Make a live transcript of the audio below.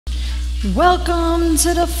Welcome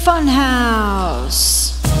to the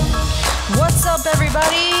Funhouse. What's up,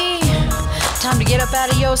 everybody? Time to get up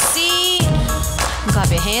out of your seat and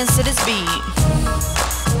clap your hands to this beat.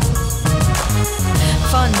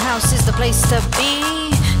 Funhouse is the place to be,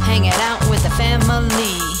 hanging out with the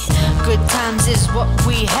family. Good times is what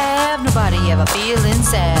we have, nobody ever feeling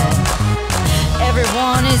sad.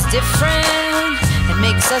 Everyone is different, it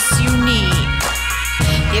makes us unique.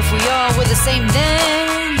 If we all were the same,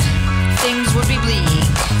 then things would be bleak.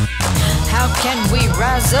 How can we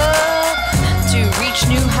rise up to reach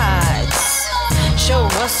new heights? Show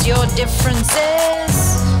us your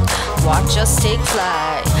differences, watch us take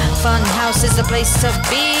flight. Funhouse is the place to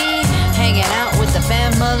be, hanging out with the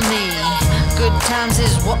family. Good times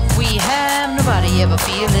is what we have, nobody ever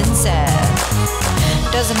feeling sad.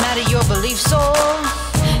 Doesn't matter your beliefs or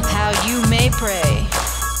how you may pray,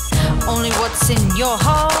 only what's in your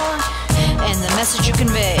heart and the message you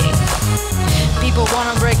convey. People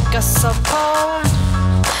wanna break us apart,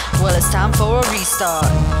 well, it's time for a restart.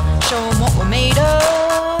 Show them what we're made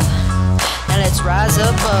of, now let's rise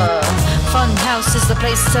above. Funhouse is the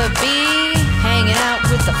place to be, hanging out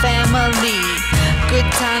with the family. Good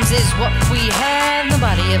times is what we have,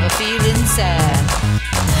 nobody ever feeling sad.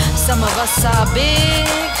 Some of us are big,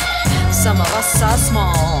 some of us are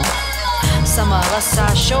small. Some of us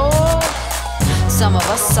are short, some of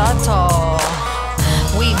us are tall.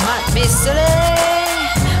 We might be silly,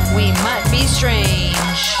 we might be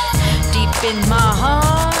strange. Deep in my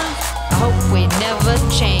heart, I hope we never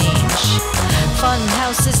change.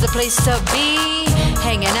 Funhouse is the place to be,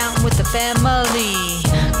 hanging out with the family.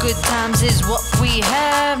 Good times is what we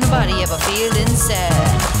have, nobody ever feeling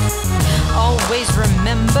sad. Always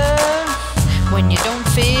remember, when you don't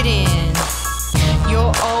fit in,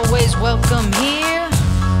 you're always welcome here,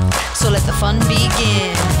 so let the fun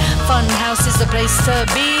begin. Funhouse is the place to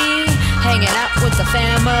be, hanging out with the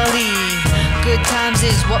family. Good times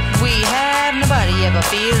is what we have, nobody ever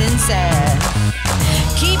feeling sad.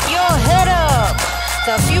 Keep your head up,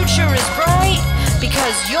 the future is bright,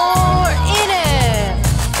 because you're in it.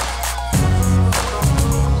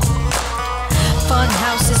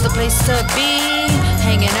 Funhouse is the place to be,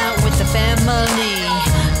 hanging out with the family.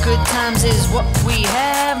 Good times is what we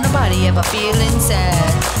have, nobody ever feeling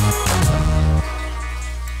sad.